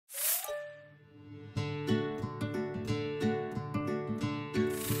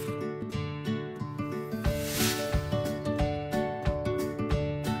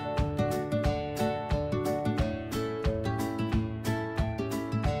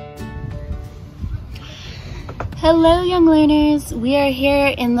Hello, young learners. We are here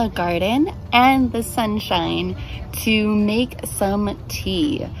in the garden and the sunshine to make some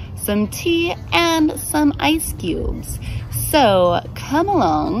tea and some ice cubes. So come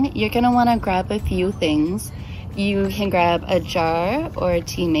along. You're gonna wanna grab a few things. You can grab a jar or a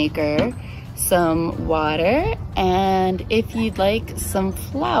tea maker, some water, and if you'd like, some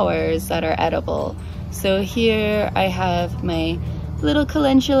flowers that are edible. So here I have my little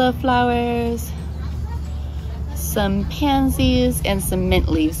calendula flowers, some pansies, and some mint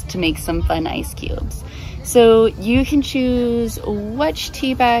leaves to make some fun ice cubes. So you can choose which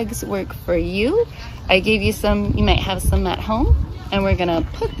tea bags work for you. I gave you some, you might have some at home, and we're gonna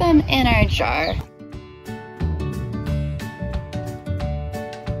put them in our jar.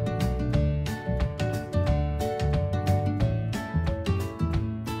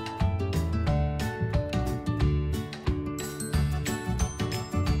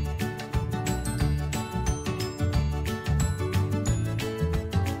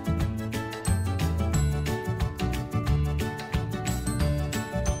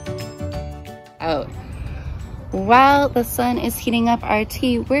 Out. While the sun is heating up our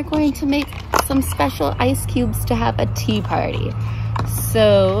tea, we're going to make some special ice cubes to have a tea party.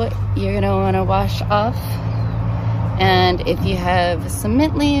 So you're gonna wanna wash off, and if you have some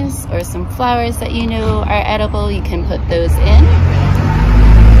mint leaves or some flowers that you know are edible, you can put those in.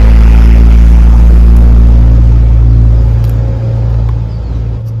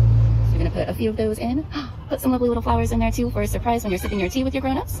 So you're gonna put a few of those in. Put some lovely little flowers in there too for a surprise when you're sipping your tea with your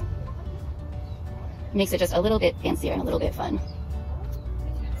grown-ups. Makes it just a little bit fancier and a little bit fun.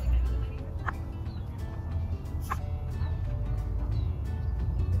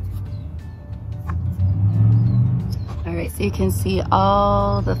 All right, so you can see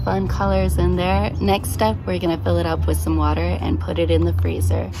all the fun colors in there. Next step, we're gonna fill it up with some water and put it in the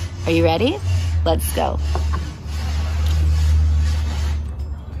freezer. Are you ready? Let's go.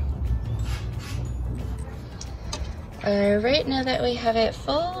 All right, now that we have it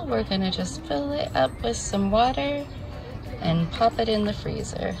full, we're gonna just fill it up with some water and pop it in the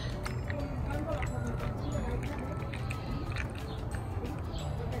freezer.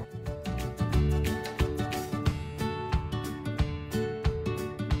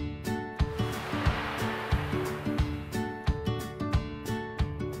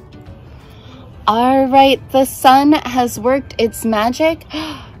 All right, the sun has worked its magic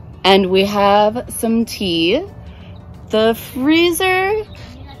and we have some tea. The freezer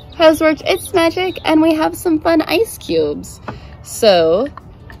has worked its magic and we have some fun ice cubes. So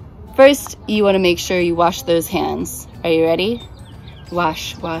first you want to make sure you wash those hands. Are you ready?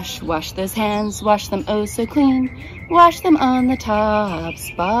 Wash, wash, wash those hands. Wash them oh so clean. Wash them on the tops,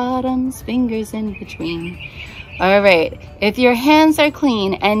 bottoms, fingers in between. All right, if your hands are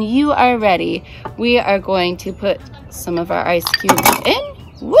clean and you are ready, we are going to put some of our ice cubes in.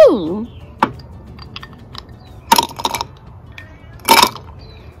 Woo!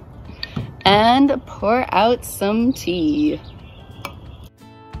 And pour out some tea.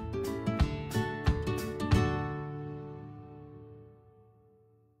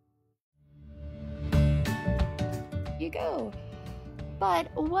 You go.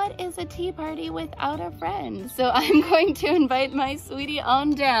 But what is a tea party without a friend? So I'm going to invite my sweetie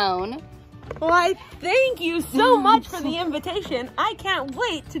on down. Why, thank you so much for the invitation. I can't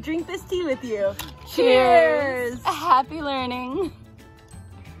wait to drink this tea with you. Cheers. Happy learning.